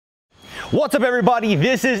What's up, everybody?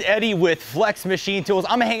 This is Eddie with Flex Machine Tools.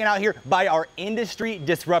 I'm hanging out here by our industry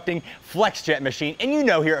disrupting FlexJet machine. And you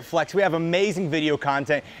know, here at Flex, we have amazing video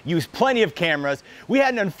content, use plenty of cameras. We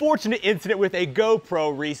had an unfortunate incident with a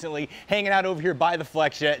GoPro recently hanging out over here by the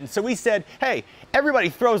FlexJet. And so we said, hey, everybody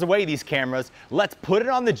throws away these cameras. Let's put it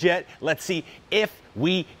on the jet. Let's see if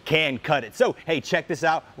we can cut it. So, hey, check this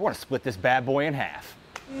out. We're gonna split this bad boy in half.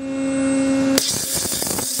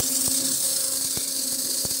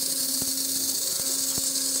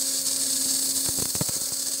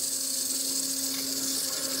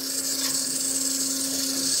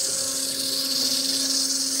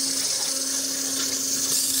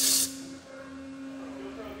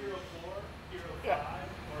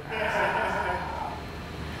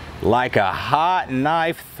 Like a hot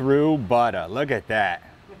knife through butter. Look at that.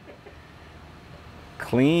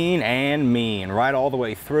 Clean and mean, right all the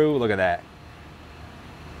way through. Look at that.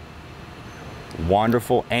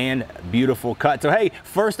 Wonderful and beautiful cut. So hey,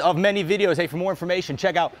 first of many videos. Hey, for more information,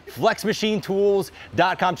 check out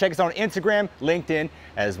flexmachinetools.com. Check us out on Instagram, LinkedIn,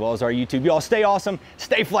 as well as our YouTube. Y'all stay awesome,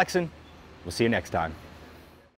 stay flexing. We'll see you next time.